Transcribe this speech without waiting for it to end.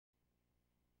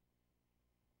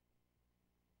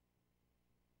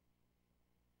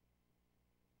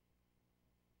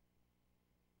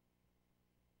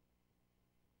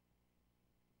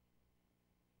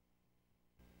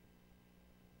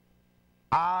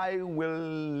I will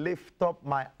lift up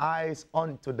my eyes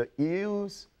unto the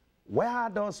hills. Where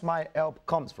does my help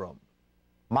comes from?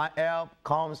 My help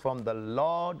comes from the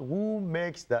Lord who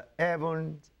makes the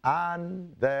heavens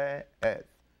and the earth.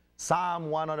 Psalm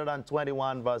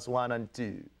 121 verse 1 and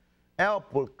 2.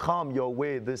 Help will come your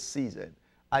way this season.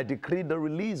 I decree the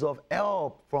release of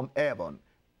help from heaven,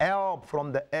 help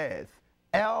from the earth,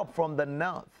 help from the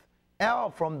north,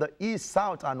 help from the east,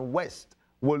 south, and west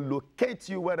will locate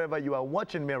you wherever you are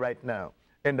watching me right now.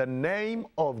 In the name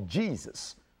of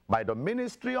Jesus, by the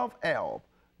ministry of help,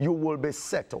 you will be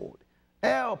settled.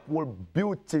 Help will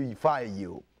beautify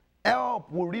you.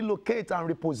 Help will relocate and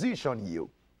reposition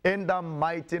you in the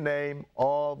mighty name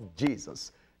of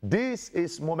Jesus. This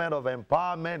is Moment of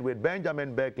Empowerment with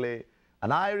Benjamin Beckley,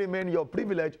 and I remain your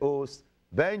privileged host,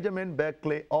 Benjamin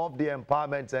Beckley of the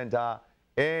Empowerment Center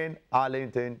in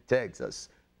Arlington, Texas.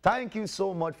 Thank you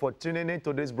so much for tuning in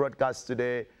to this broadcast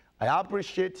today. I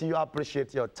appreciate you,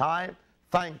 appreciate your time.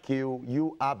 Thank you.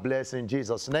 You are blessed in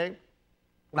Jesus' name.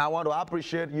 And I want to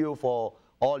appreciate you for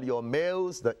all your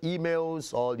mails, the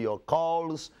emails, all your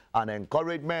calls and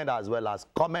encouragement, as well as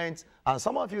comments. And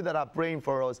some of you that are praying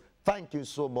for us, thank you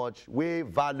so much. We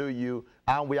value you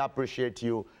and we appreciate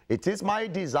you. It is my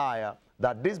desire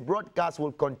that this broadcast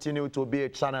will continue to be a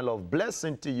channel of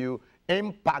blessing to you,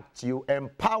 impact you,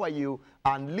 empower you,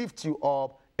 and lift you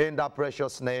up in the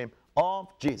precious name of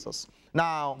Jesus.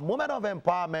 Now, Moment of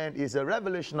Empowerment is a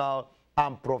revelational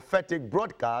and prophetic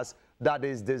broadcast that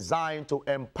is designed to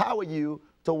empower you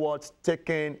towards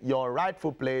taking your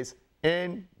rightful place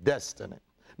in destiny.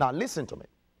 Now, listen to me.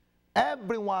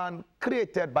 Everyone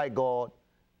created by God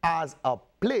has a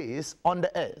place on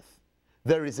the earth.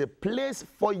 There is a place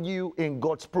for you in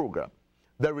God's program.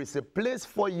 There is a place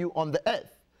for you on the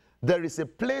earth. There is a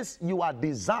place you are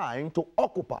designed to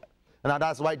occupy. And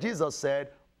that's why Jesus said,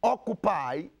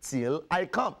 occupy till I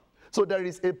come. So there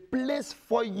is a place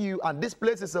for you, and this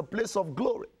place is a place of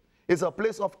glory. It's a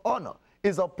place of honor.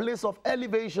 It's a place of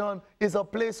elevation. It's a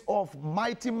place of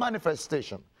mighty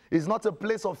manifestation. It's not a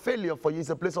place of failure for you. It's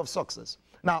a place of success.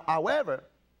 Now, however,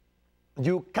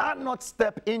 you cannot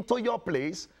step into your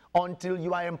place until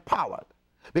you are empowered.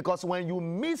 Because when you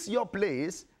miss your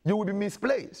place, you will be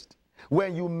misplaced.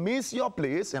 When you miss your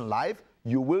place in life,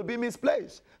 you will be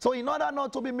misplaced. So in order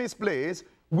not to be misplaced,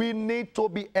 we need to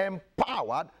be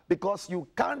empowered, because you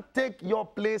can't take your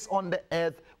place on the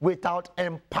earth without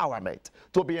empowerment.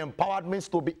 To be empowered means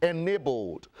to be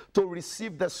enabled, to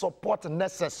receive the support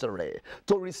necessary,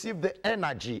 to receive the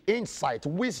energy, insight,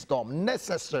 wisdom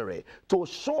necessary to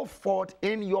show forth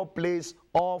in your place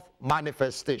of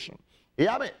manifestation.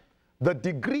 Hear me? The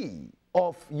degree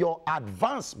of your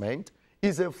advancement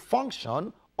is a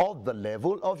function of the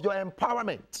level of your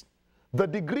empowerment. The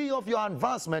degree of your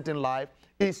advancement in life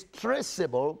is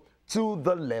traceable to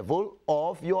the level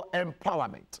of your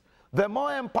empowerment. The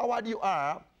more empowered you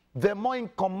are, the more in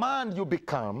command you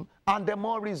become, and the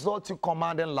more results you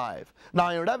command in life. Now,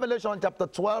 in Revelation chapter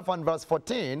 12 and verse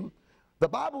 14, the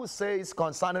Bible says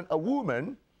concerning a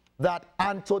woman that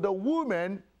unto the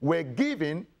woman were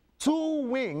given 2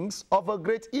 wings of a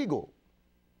great eagle.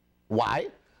 Why?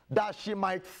 That she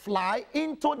might fly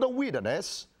into the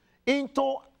wilderness,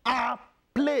 into a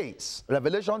place.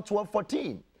 Revelation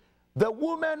 12:14. The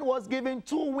woman was given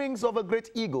 2 wings of a great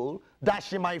eagle that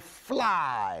she might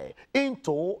fly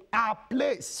into a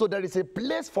place. So there is a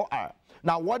place for her.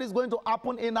 Now, what is going to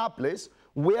happen in her place?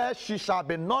 Where she shall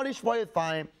be nourished for a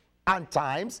time and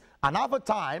times, another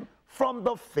time, from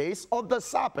the face of the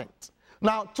serpent.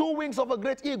 Now, 2 wings of a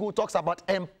great eagle talks about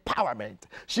empowerment.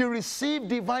 She received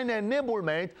divine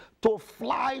enablement to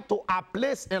fly to a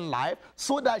place in life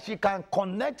so that she can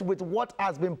connect with what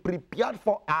has been prepared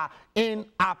for her in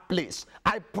a place.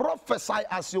 I prophesy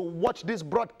as you watch this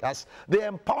broadcast, the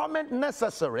empowerment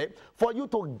necessary for you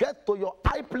to get to your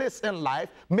high place in life,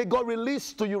 may God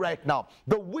release to you right now.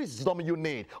 The wisdom you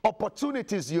need,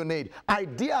 opportunities you need,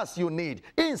 ideas you need,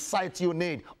 insights you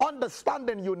need,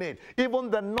 understanding you need,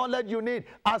 even the knowledge you need,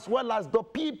 as well as the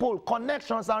people,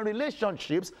 connections, and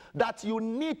relationships that you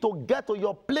need to get to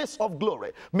your place of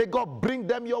glory. May God bring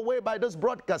them your way by this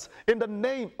broadcast in the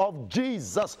name of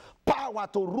Jesus. Power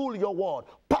to rule your world,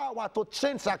 power to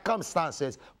change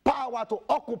circumstances, power to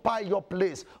occupy your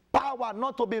place, power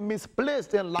not to be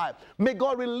misplaced in life. May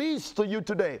God release to you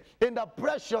today in the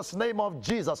precious name of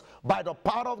Jesus. By the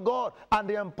power of God and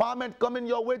the empowerment coming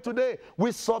your way today,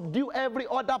 we subdue every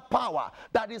other power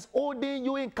that is holding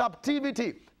you in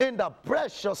captivity in the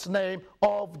precious name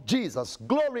of Jesus.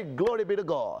 Glory, glory be to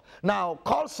God. Now,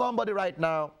 call somebody right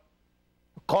now.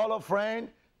 Call a friend.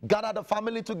 gather the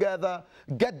family together,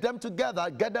 get them together,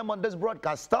 get them on this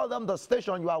broadcast. Tell them the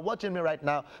station you are watching me right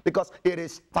now, because it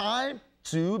is time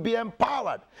to be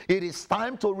empowered. It is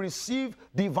time to receive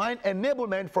divine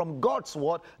enablement from God's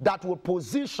word that will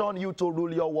position you to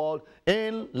rule your world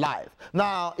in life.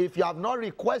 Now, if you have not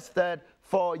requested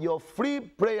for your free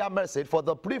prayer message, for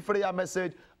the pre-prayer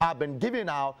message I've been giving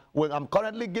out, I'm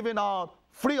currently giving out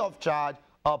free of charge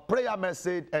a prayer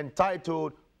message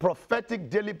entitled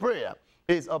Prophetic Daily Prayer.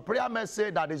 It's a prayer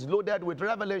message that is loaded with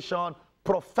revelation,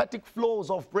 prophetic flows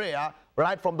of prayer,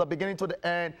 right from the beginning to the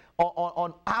end,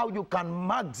 on how you can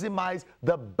maximize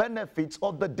the benefits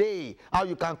of the day, how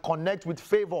you can connect with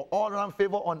favor, all around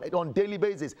favor on daily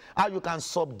basis, how you can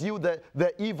subdue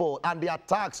the evil and the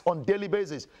attacks on daily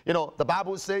basis. You know, the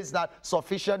Bible says that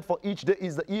sufficient for each day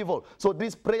is the evil. So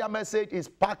this prayer message is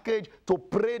packaged to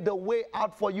pray the way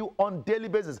out for you on daily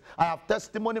basis. I have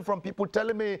testimony from people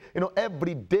telling me, you know,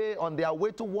 every day on their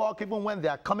way to work, even when they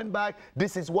are coming back,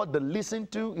 this is what they listen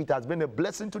to. It has been a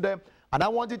blessing to them. And I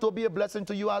want it to be a blessing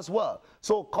to you as well.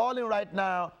 So call in right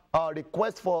now.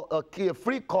 Request for a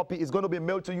free copy is going to be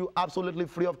mailed to you absolutely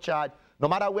free of charge. No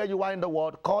matter where you are in the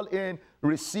world, call in,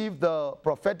 receive the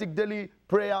Prophetic Daily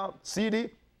Prayer CD.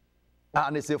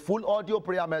 And it's a full audio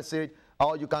prayer message.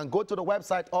 Or you can go to the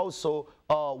website also,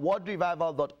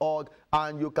 wordrevival.org,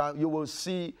 and you will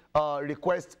see a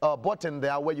request button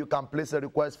there where you can place a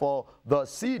request for the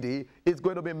CD. It's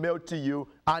going to be mailed to you,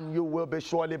 and you will be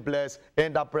surely blessed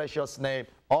in the precious name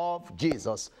of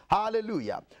Jesus.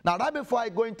 Hallelujah. Now, right before I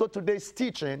go into today's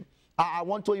teaching, I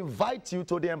want to invite you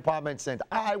to the Empowerment Center.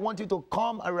 I want you to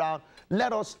come around.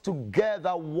 Let us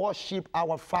together worship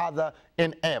our Father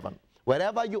in heaven.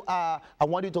 Wherever you are, I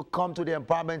want you to come to the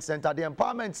Empowerment Center. The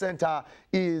Empowerment Center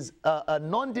is a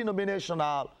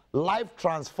non-denominational,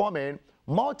 life-transforming,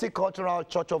 multicultural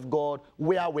church of God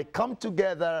where we come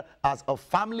together as a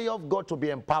family of God to be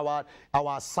empowered.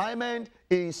 Our assignment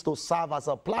is to serve as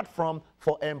a platform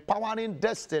for empowering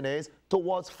destinies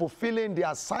towards fulfilling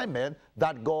the assignment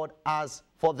that God has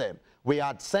for them. We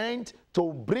are sent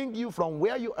to bring you from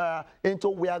where you are into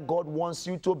where God wants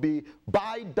you to be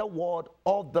by the word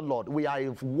of the Lord. We are a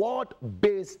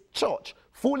word-based church,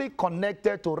 fully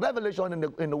connected to revelation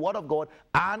in the word of God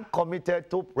and committed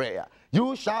to prayer.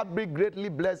 You shall be greatly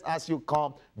blessed as you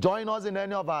come. Join us in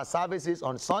any of our services.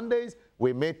 On Sundays,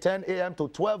 we meet 10 a.m. to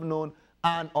 12 noon.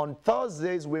 And on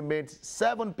Thursdays, we meet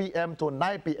 7 p.m. to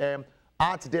 9 p.m.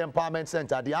 at the Empowerment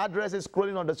Center. The address is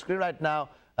scrolling on the screen right now.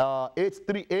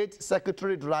 838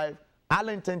 Secretary Drive,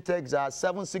 Arlington, Texas,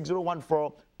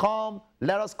 76014. Come,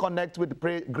 let us connect with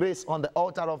grace on the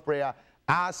altar of prayer,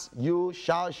 as you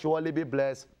shall surely be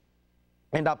blessed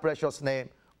in the precious name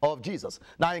of Jesus.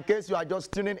 Now, in case you are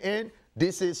just tuning in,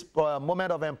 this is a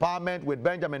Moment of Empowerment with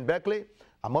Benjamin Beckley.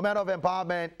 A Moment of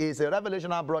Empowerment is a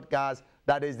revelational broadcast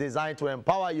that is designed to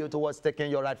empower you towards taking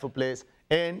your rightful place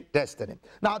in destiny.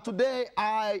 Now, today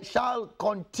I shall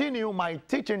continue my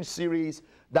teaching series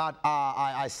that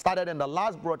I started in the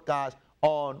last broadcast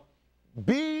on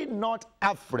Be Not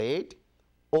Afraid,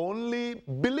 Only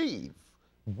Believe.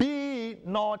 Be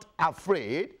not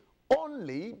afraid,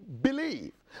 only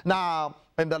believe. Now,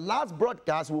 in the last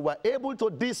broadcast, we were able to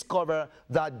discover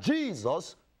that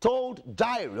Jesus told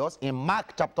Jairus in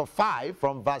Mark chapter 5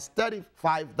 from verse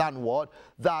 35 downward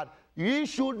that he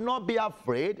should not be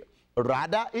afraid,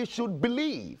 rather he should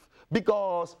believe,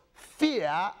 because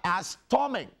fear has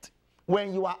torment.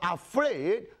 When you are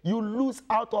afraid, you lose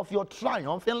out of your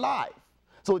triumph in life.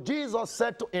 So Jesus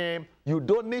said to him, you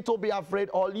don't need to be afraid.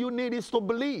 All you need is to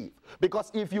believe.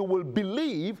 Because if you will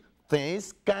believe,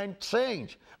 things can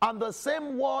change. And the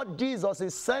same word Jesus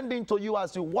is sending to you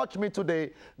as you watch me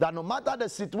today, that no matter the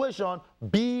situation,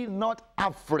 be not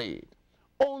afraid.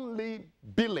 Only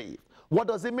believe. What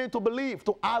does it mean to believe?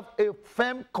 To have a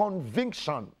firm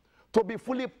conviction. To be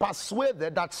fully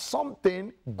persuaded that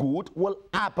something good will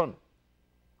happen.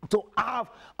 To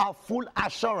have a full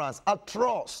assurance, a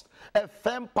trust, a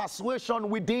firm persuasion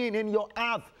within in your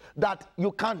heart that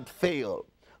you can't fail,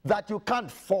 that you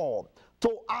can't fall.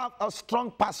 To have a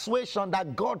strong persuasion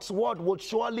that God's word will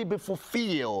surely be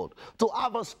fulfilled. To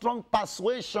have a strong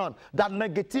persuasion that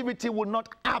negativity will not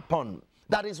happen.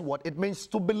 That is what it means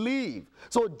to believe.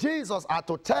 So Jesus had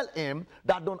to tell him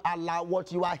that don't allow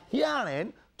what you are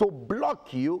hearing to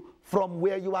block you from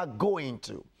where you are going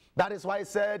to. That is why he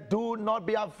said, do not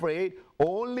be afraid,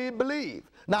 only believe.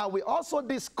 Now, we also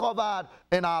discovered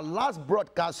in our last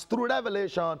broadcast through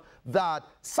Revelation that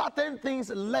certain things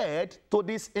led to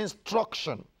this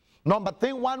instruction. Number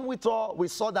one, we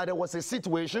saw that there was a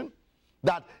situation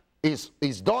that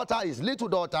his daughter, his little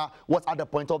daughter, was at the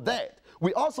point of death.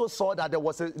 We also saw that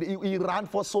he ran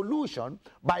for solution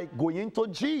by going to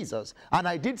Jesus. And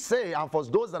I did say, and for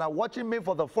those that are watching me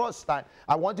for the first time,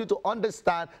 I want you to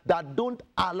understand that don't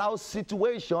allow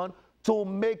situation to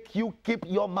make you keep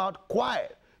your mouth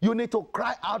quiet. You need to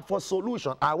cry out for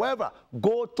solution. However,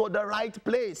 go to the right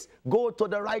place. Go to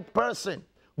the right person.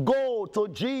 Go to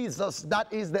Jesus.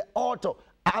 That is the author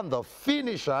and the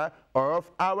finisher of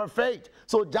our faith.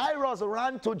 So Jairus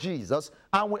ran to Jesus,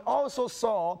 and we also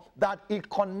saw that he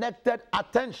connected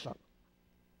attention.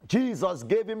 Jesus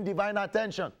gave him divine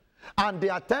attention. And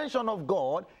the attention of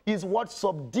God is what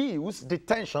subdues the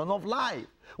tension of life.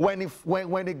 When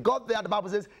he got there, the Bible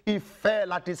says he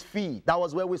fell at his feet. That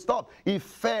was where we stopped. He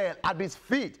fell at his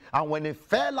feet. And when he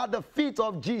fell at the feet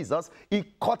of Jesus, he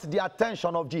caught the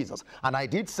attention of Jesus. And I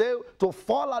did say to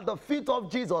fall at the feet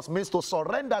of Jesus means to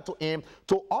surrender to him,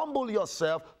 to humble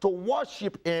yourself, to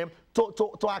worship him,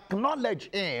 to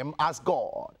acknowledge him as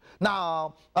God.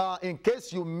 Now, in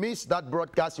case you missed that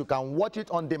broadcast, you can watch it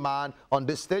on demand on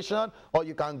this station, or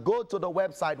you can go to the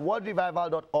website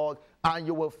worldrevival.org, and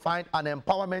you will find an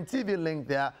Empowerment TV link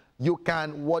there. You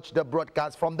can watch the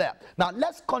broadcast from there. Now,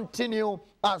 let's continue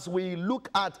as we look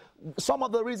at some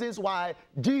of the reasons why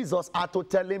Jesus had to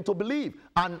tell him to believe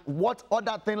and what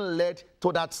other thing led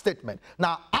to that statement.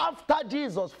 Now, after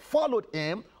Jesus followed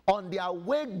him on their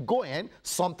way going,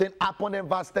 something happened in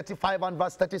verse 35 and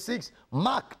verse 36.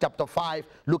 Mark chapter 5,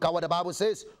 look at what the Bible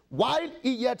says. While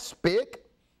he yet spake,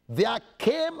 there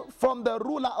came from the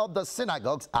ruler of the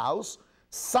synagogue's house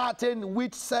certain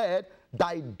which said,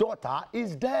 Thy daughter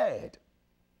is dead.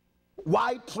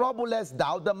 Why troublest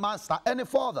thou the master any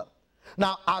further?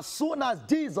 Now, as soon as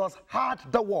Jesus heard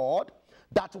the word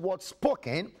that was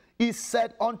spoken, he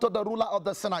said unto the ruler of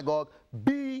the synagogue,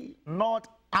 Be not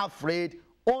afraid,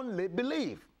 only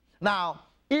believe. Now,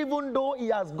 even though he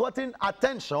has gotten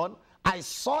attention, I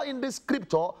saw in the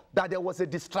scripture that there was a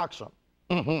distraction.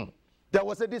 There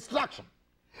was a distraction.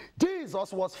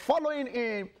 Jesus was following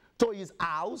him to his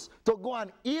house to go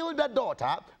and heal the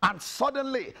daughter, and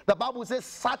suddenly the Bible says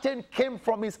Satan came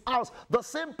from his house. The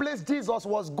same place Jesus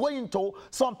was going to,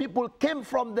 some people came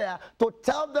from there to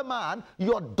tell the man,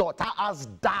 your daughter has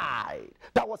died.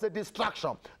 That was a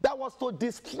distraction. That was to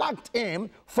distract him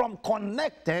from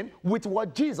connecting with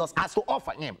what Jesus has to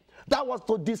offer him. That was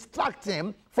to distract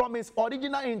him from his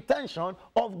original intention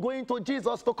of going to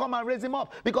Jesus to come and raise him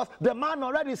up, because the man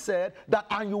already said that,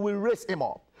 and you will raise him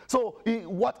up. So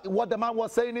what the man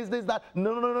was saying is this, that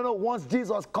no, once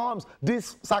Jesus comes,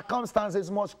 these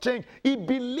circumstances must change. He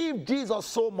believed Jesus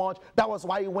so much, that was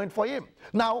why he went for him.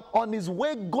 Now, on his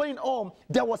way going home,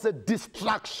 there was a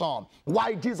distraction.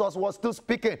 While Jesus was still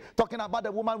speaking, talking about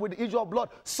the woman with the issue of blood,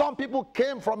 some people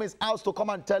came from his house to come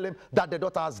and tell him that the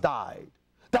daughter has died.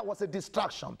 That was a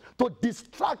distraction, to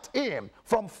distract him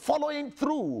from following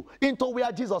through into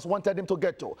where Jesus wanted him to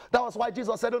get to. That was why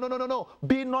Jesus said, no,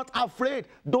 be not afraid.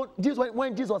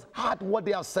 When Jesus heard what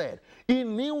they have said, he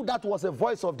knew that was a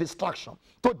voice of distraction,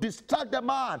 to distract the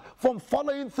man from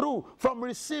following through, from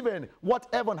receiving what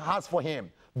heaven has for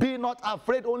him. Be not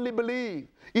afraid, only believe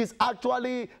is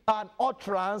actually an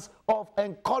utterance of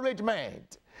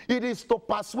encouragement. It is to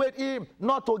persuade him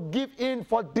not to give in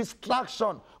for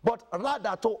distraction, but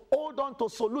rather to hold on to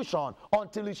solution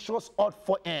until it shows up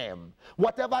for him.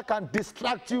 Whatever can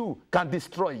distract you can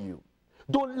destroy you.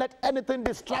 Don't let anything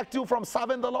distract you from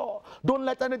serving the Lord. Don't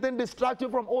let anything distract you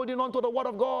from holding on to the word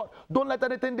of God. Don't let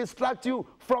anything distract you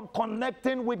from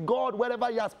connecting with God wherever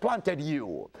he has planted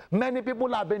you. Many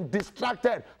people have been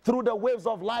distracted through the waves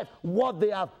of life, what they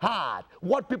have heard,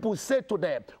 what people said to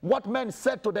them, what men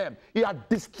said to them. He had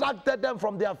distracted them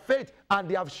from their faith, and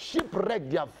they have shipwrecked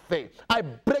their faith. I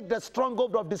break the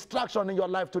stronghold of distraction in your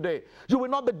life today. You will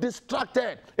not be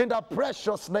distracted in the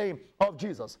precious name of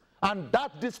Jesus. And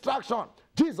that distraction,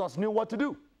 Jesus knew what to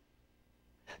do.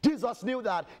 Jesus knew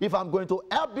that if I'm going to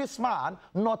help this man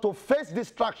not to face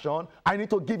distraction, I need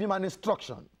to give him an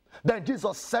instruction. Then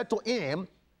Jesus said to him,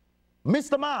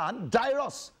 Mr. Man,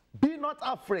 Jairus, be not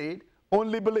afraid,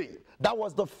 only believe. That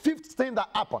was the fifth thing that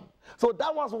happened. So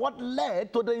that was what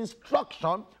led to the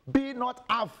instruction, be not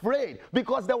afraid,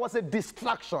 because there was a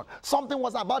distraction. Something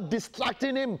was about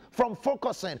distracting him from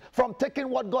focusing, from taking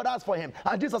what God has for him.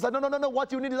 And Jesus said, no,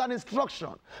 what you need is an instruction,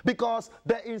 because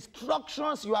the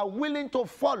instructions you are willing to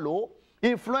follow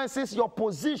influences your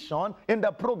position in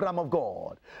the program of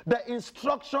God. The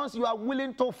instructions you are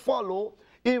willing to follow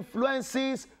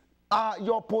influences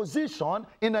your position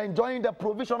in enjoying the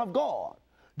provision of God.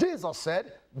 Jesus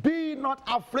said, be not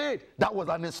afraid. That was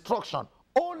an instruction.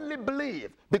 Only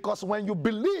believe, because when you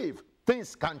believe,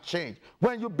 things can change.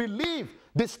 When you believe,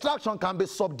 distraction can be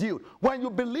subdued. When you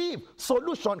believe,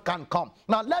 solution can come.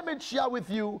 Now, let me share with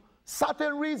you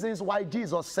certain reasons why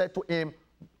Jesus said to him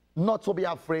not to be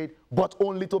afraid, but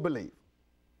only to believe.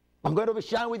 I'm going to be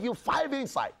sharing with you 5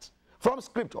 insights from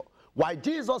Scripture why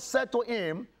Jesus said to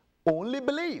him, only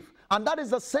believe. And that is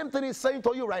the same thing he's saying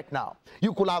to you right now.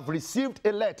 You could have received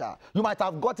a letter. You might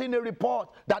have gotten a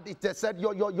report that it said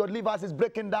your liver is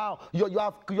breaking down. You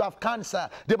have cancer.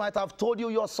 They might have told you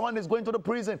your son is going to the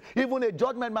prison. Even a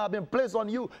judgment might have been placed on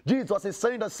you. Jesus is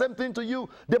saying the same thing to you.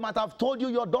 They might have told you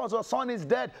your son is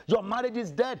dead. Your marriage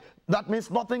is dead. That means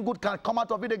nothing good can come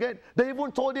out of it again. They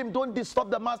even told him, don't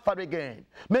disturb the master again.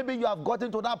 Maybe you have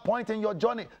gotten to that point in your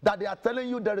journey that they are telling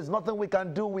you there is nothing we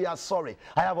can do. We are sorry.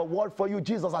 I have a word for you.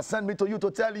 Jesus has sent me to you to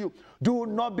tell you, do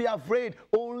not be afraid,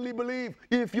 only believe.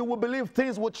 If you will believe,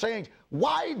 things will change.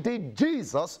 Why did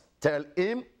Jesus tell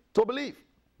him to believe?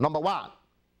 Number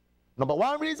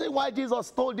one reason why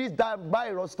Jesus told this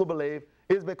virus to believe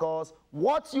is because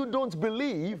what you don't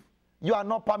believe, you are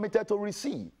not permitted to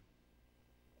receive.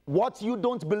 What you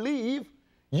don't believe,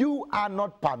 you are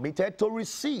not permitted to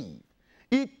receive.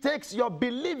 It takes your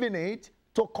believing it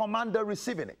to command the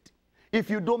receiving it.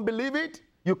 If you don't believe it,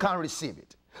 you can't receive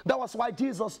it. That was why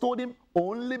Jesus told him,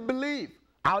 only believe.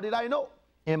 How did I know?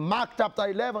 In Mark chapter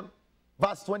 11,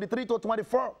 verse 23 to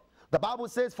 24, the Bible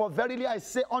says, for verily I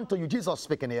say unto you, Jesus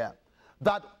speaking here,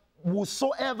 that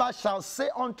whosoever shall say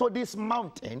unto this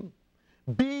mountain,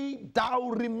 be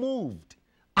thou removed,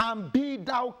 and be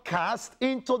thou cast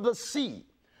into the sea,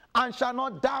 and shall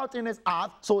not doubt in his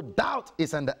heart, so doubt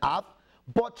is in the heart,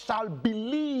 but shall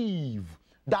believe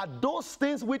that those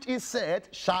things which he said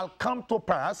shall come to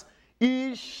pass,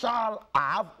 he shall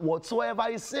have whatsoever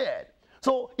he said.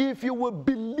 So if you will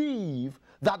believe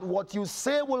that what you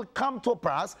say will come to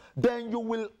pass, then you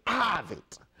will have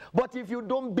it. But if you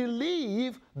don't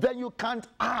believe, then you can't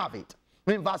have it.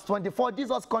 In verse 24,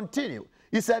 Jesus continued.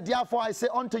 He said, therefore I say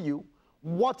unto you,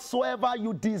 whatsoever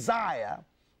you desire,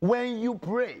 when you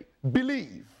pray,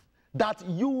 believe that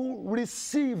you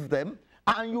receive them,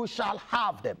 and you shall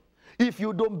have them. If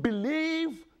you don't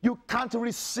believe, you can't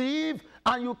receive,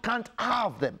 and you can't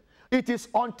have them. It is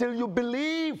until you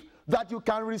believe that you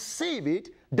can receive it,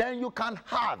 then you can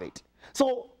have it.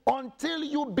 So until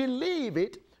you believe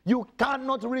it, you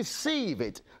cannot receive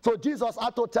it. So Jesus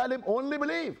had to tell him, only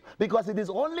believe, because it is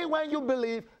only when you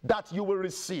believe that you will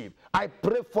receive. I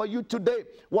pray for you today,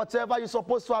 whatever you're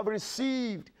supposed to have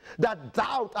received, that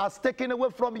doubt has taken away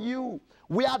from you,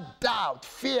 where doubt,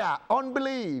 fear,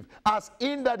 unbelief has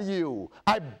hindered you,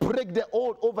 I break the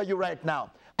hold over you right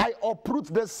now. I uproot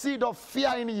the seed of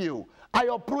fear in you. I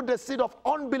uproot the seed of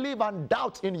unbelief and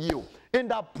doubt in you, in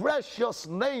the precious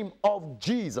name of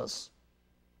Jesus.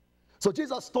 So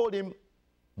Jesus told him,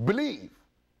 believe,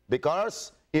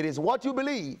 because it is what you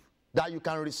believe that you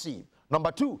can receive.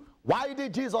 Number 2, why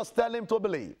did Jesus tell him to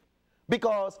believe?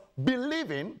 Because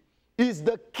believing is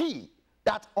the key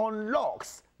that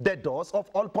unlocks the doors of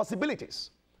all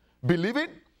possibilities. Believing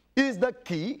is the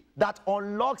key that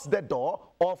unlocks the door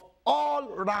of all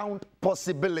round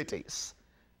possibilities.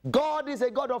 God is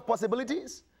a God of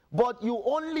possibilities, but you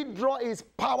only draw his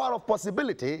power of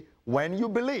possibility when you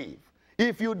believe.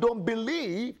 If you don't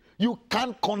believe, you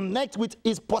can't connect with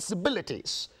his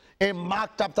possibilities. In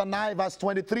Mark chapter 9 verse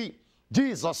 23,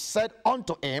 Jesus said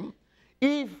unto him,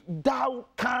 if thou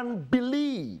can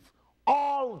believe,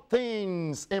 all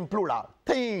things, in plural,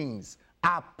 things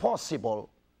are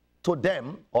possible to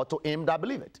them or to him that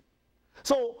believe it.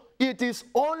 So it is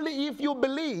only if you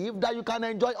believe that you can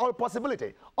enjoy all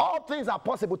possibility. All things are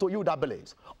possible to you that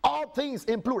believes. All things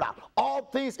in plural. All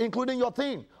things including your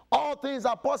thing. All things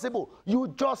are possible.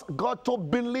 You just got to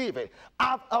believe it.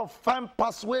 Have a firm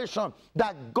persuasion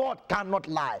that God cannot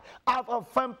lie. Have a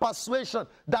firm persuasion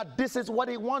that this is what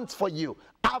he wants for you.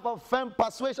 Have a firm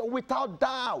persuasion without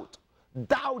doubt.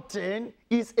 Doubting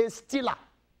is a stealer.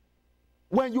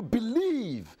 When you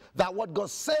believe that what God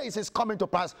says is coming to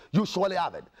pass, you surely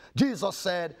have it. Jesus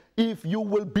said, if you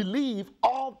will believe,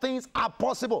 all things are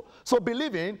possible. So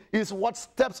believing is what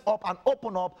steps up and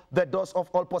open up the doors of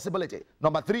all possibility.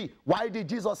 Number 3, why did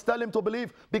Jesus tell him to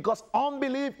believe? Because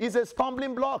unbelief is a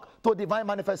stumbling block to divine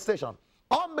manifestation.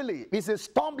 Unbelief is a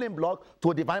stumbling block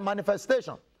to divine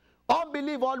manifestation.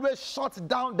 Unbelief always shuts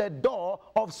down the door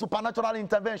of supernatural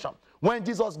intervention. When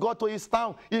Jesus got to his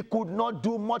town, he could not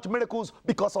do much miracles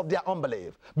because of their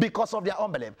unbelief. Because of their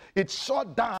unbelief, it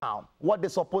shut down what they're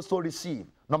supposed to receive.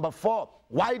 Number 4,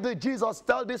 why did Jesus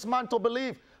tell this man to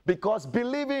believe? Because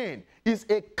believing is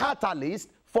a catalyst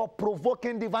for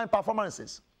provoking divine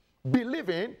performances.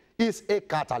 Believing is a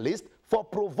catalyst for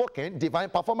provoking divine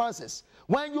performances.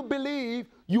 When you believe,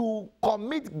 you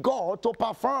commit God to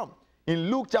perform. In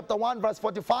Luke chapter 1 verse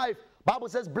 45, Bible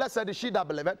says, blessed is she that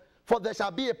believeth, for there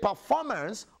shall be a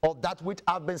performance of that which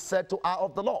have been said to her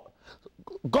of the Lord.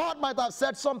 God might have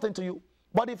said something to you,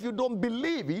 but if you don't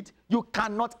believe it, you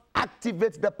cannot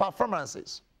activate the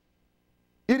performances.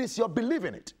 It is your belief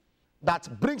in it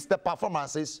that brings the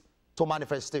performances to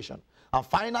manifestation. And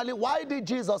finally, why did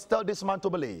Jesus tell this man to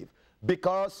believe?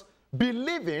 Because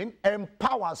believing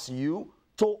empowers you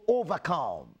to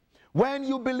overcome. When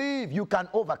you believe, you can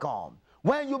overcome.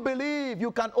 When you believe,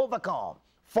 you can overcome.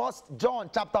 1 John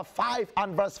chapter 5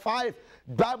 and verse 5,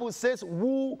 Bible says,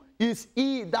 who is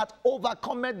he that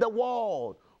overcometh the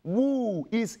world? Who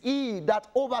is he that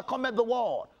overcometh the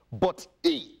world? But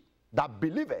he that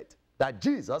believeth that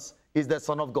Jesus is the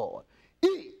Son of God.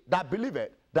 He that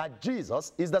believeth that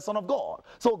Jesus is the Son of God.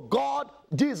 So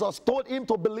Jesus told him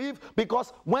to believe,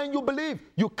 because when you believe,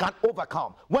 you can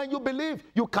overcome. When you believe,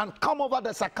 you can come over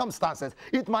the circumstances.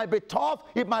 It might be tough,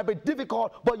 it might be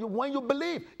difficult, but when you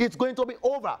believe, it's going to be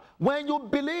over. When you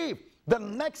believe, the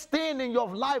next thing in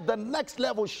your life, the next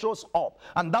level shows up.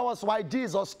 And that was why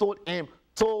Jesus told him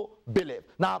to believe.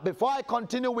 Now, before I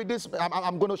continue with this,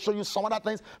 I'm going to show you some other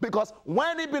things, because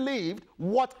when he believed,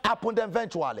 what happened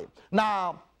eventually?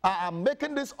 Now, I'm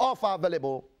making this offer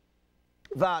available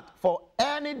that for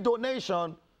any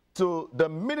donation to the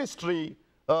ministry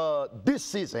this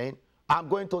season, I'm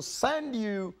going to send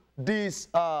you this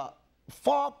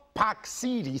 4-pack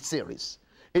CD series.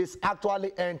 It's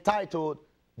actually entitled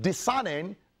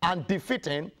Discerning and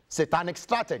Defeating Satanic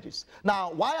Strategies.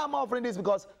 Now, why I'm offering this?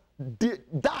 Because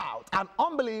doubt and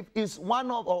unbelief is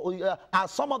are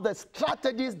some of the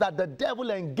strategies that the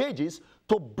devil engages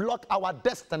to block our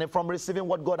destiny from receiving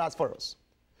what God has for us.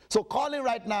 So call in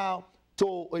right now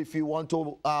if you want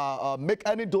to make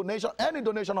any donation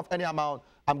of any amount.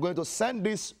 I'm going to send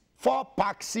this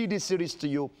 4-pack CD series to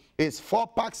you. It's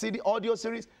 4-pack CD audio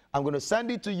series. I'm going to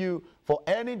send it to you for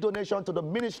any donation to the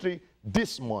ministry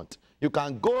this month. You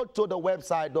can go to the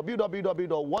website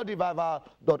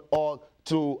www.worldrevival.org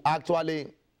to actually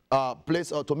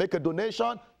to make a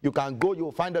donation. You can go,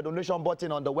 you'll find the donation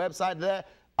button on the website there,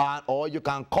 or you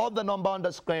can call the number on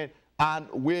the screen, and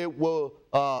we will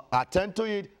attend to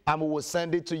it, and we will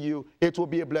send it to you. It will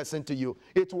be a blessing to you.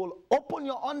 It will open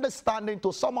your understanding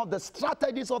to some of the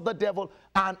strategies of the devil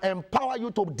and empower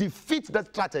you to defeat the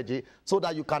strategy so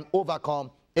that you can overcome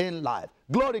in life.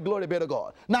 Glory, glory be to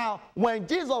God. Now, when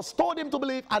Jesus told him to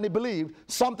believe and he believed,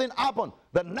 something happened.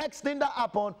 The next thing that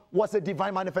happened was a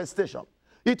divine manifestation.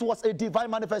 It was a divine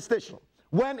manifestation.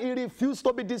 When he refused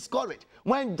to be discouraged,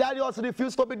 when Jairus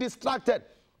refused to be distracted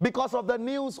because of the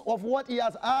news of what he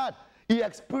has heard, he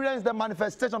experienced the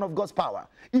manifestation of God's power.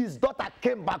 His daughter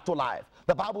came back to life.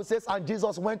 The Bible says, and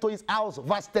Jesus went to his house,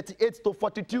 verse 38 to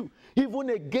 42.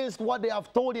 Even against what they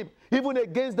have told him, even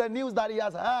against the news that he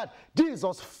has heard,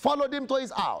 Jesus followed him to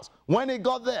his house. When he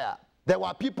got there, there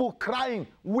were people crying,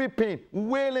 weeping,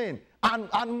 wailing,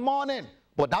 and mourning.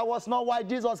 But that was not why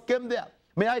Jesus came there.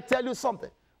 May I tell you something?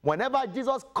 Whenever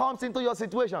Jesus comes into your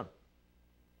situation,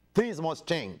 things must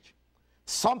change.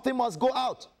 Something must go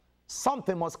out.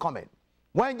 Something must come in.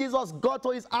 When Jesus got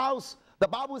to his house, the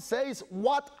Bible says,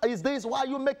 what is this? Why are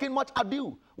you making much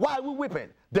ado? Why are we weeping?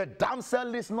 The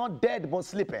damsel is not dead but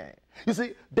sleeping. You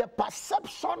see, the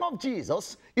perception of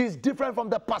Jesus is different from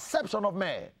the perception of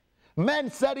man.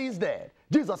 Men said he's dead.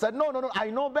 Jesus said, no, I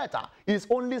know better. He's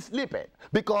only sleeping.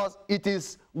 Because it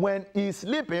is when he's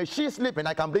sleeping, she's sleeping,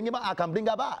 I can bring him back, I can bring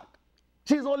her back.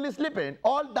 She's only sleeping.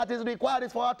 All that is required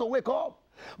is for her to wake up.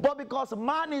 But because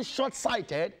man is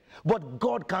short-sighted, but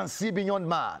God can see beyond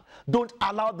man. Don't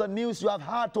allow the news you have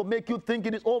heard to make you think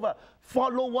it is over.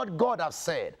 Follow what God has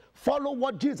said. Follow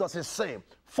what Jesus is saying.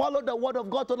 Follow the word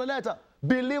of God to the letter.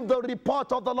 Believe the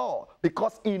report of the Lord,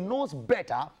 because he knows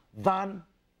better than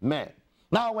men.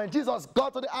 Now, when Jesus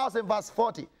got to the house in verse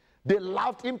 40, they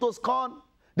laughed him to scorn.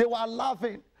 They were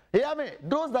laughing. Hear me?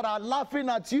 Those that are laughing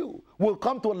at you will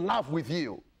come to laugh with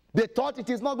you. They thought it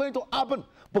is not going to happen,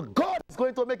 but God is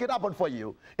going to make it happen for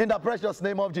you in the precious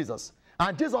name of Jesus.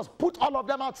 And Jesus put all of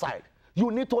them outside.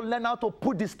 You need to learn how to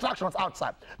put distractions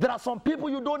outside. There are some people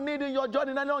you don't need in your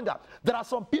journey any longer. There are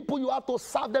some people you have to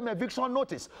serve them eviction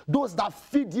notice. Those that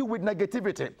feed you with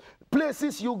negativity.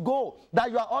 Places you go that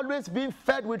you are always being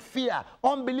fed with fear,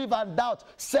 unbelief, and doubt.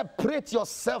 Separate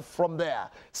yourself from there.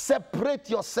 Separate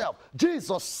yourself.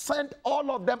 Jesus sent all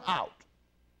of them out.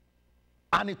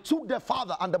 And he took the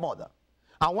father and the mother.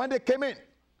 And when they came in,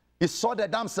 he saw the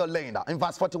damsel laying there. In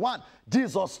verse 41,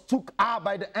 Jesus took her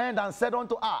by the hand and said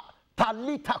unto her,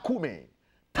 Talita kume.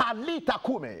 Talita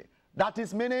kume. That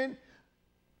is meaning,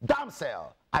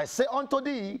 damsel, I say unto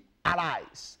thee,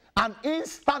 arise. And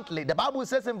instantly, the Bible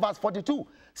says in verse 42,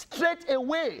 straight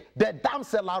away the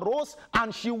damsel arose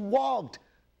and she walked.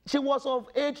 She was of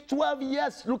age 12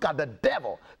 years. Look at the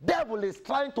devil. Devil is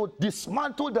trying to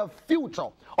dismantle the future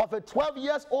of a 12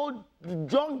 years old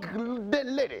young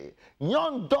lady,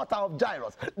 young daughter of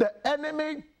Jairus. The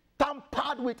enemy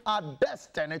tampered with her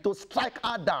destiny to strike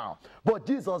her down, but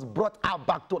Jesus brought her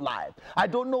back to life. I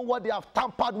don't know what they have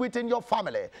tampered with in your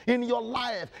family, in your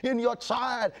life, in your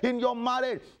child, in your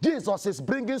marriage. Jesus is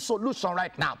bringing solution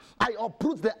right now. I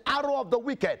uproot the arrow of the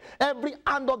wicked, every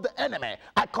hand of the enemy.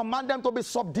 I command them to be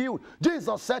subdued.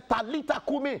 Jesus said, Talita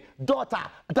Kumi, daughter,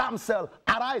 damsel,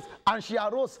 arise. And she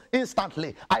arose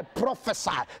instantly. I prophesy,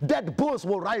 dead bones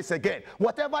will rise again.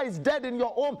 Whatever is dead in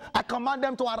your home, I command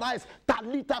them to arise.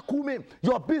 Talita Kumi,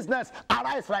 your business,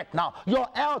 arise right now. Your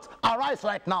health, arise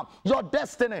right now. Your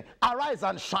destiny, arise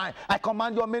and shine. I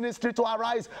command your ministry to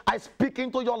arise. I speak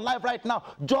into your life right now.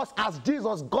 Just as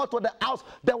Jesus got to the house,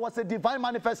 there was a divine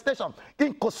manifestation.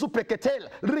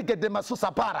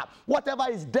 Whatever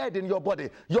is dead in your body,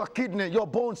 your kidney, your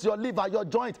bones, your liver, your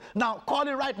joint, now call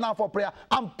it right now for prayer.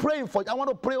 I'm praying for you. I want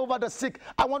to pray over the sick.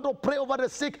 I want to pray over the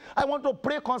sick. I want to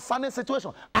pray concerning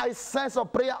situation. I sense a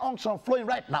prayer unction flowing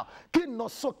right now.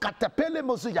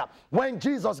 When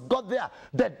Jesus got there,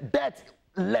 the death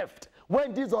left.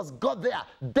 When Jesus got there,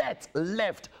 death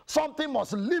left. Something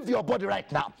must leave your body right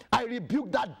now. I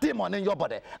rebuke that demon in your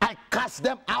body. I cast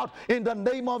them out in the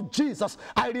name of Jesus.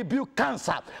 I rebuke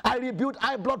cancer. I rebuke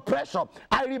high blood pressure.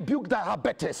 I rebuke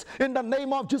diabetes in the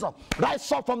name of Jesus.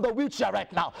 Rise up from the wheelchair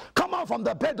right now. Come out from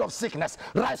the bed of sickness.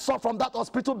 Rise up from that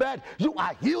hospital bed. You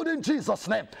are healed in Jesus'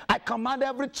 name. I command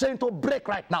every chain to break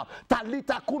right now.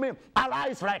 Talita Kumi,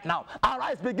 arise right now.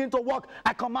 Arise, begin to walk.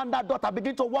 I command that daughter,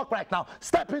 begin to walk right now.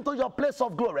 Step into your place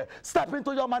of glory. Step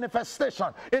into your manifestation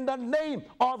in the name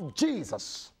of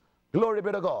Jesus. Glory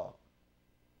be to God.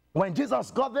 When Jesus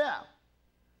got there,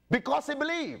 because he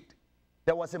believed,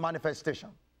 there was a manifestation.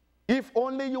 If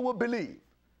only you will believe,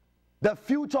 the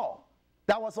future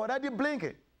that was already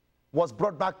blinking was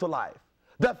brought back to life.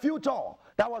 The future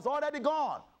that was already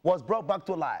gone was brought back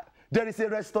to life. There is a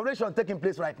restoration taking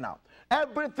place right now.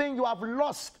 Everything you have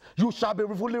lost, you shall be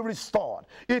fully restored.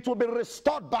 It will be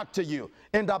restored back to you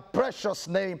in the precious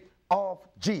name of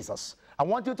Jesus. I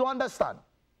want you to understand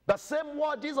the same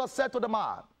word Jesus said to the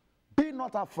man, be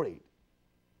not afraid,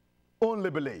 only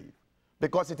believe.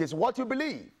 Because it is what you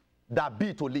believe that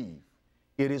be to live.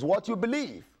 It is what you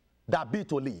believe that be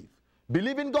to live.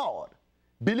 Believe in God,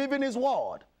 believe in his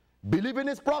word, believe in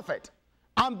his prophet,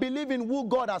 and believe in who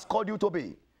God has called you to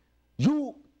be.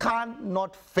 You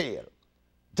cannot fail.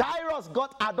 Jairus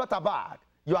got her daughter back.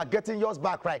 You are getting yours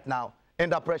back right now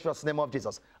in the precious name of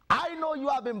Jesus. I know you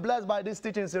have been blessed by this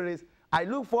teaching series. I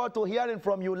look forward to hearing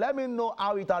from you. Let me know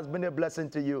how it has been a blessing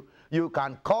to you. You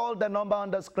can call the number on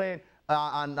the screen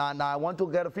and I want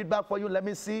to get a feedback for you. Let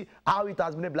me see how it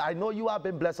has been a blessing. I know you have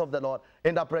been blessed of the Lord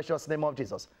in the precious name of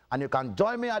Jesus. And you can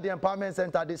join me at the Empowerment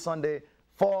Center this Sunday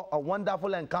for a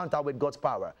wonderful encounter with God's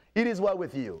power. It is well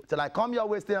with you. Till I come your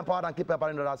way, stay empowered and keep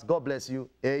empowering others. God bless you.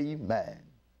 Amen.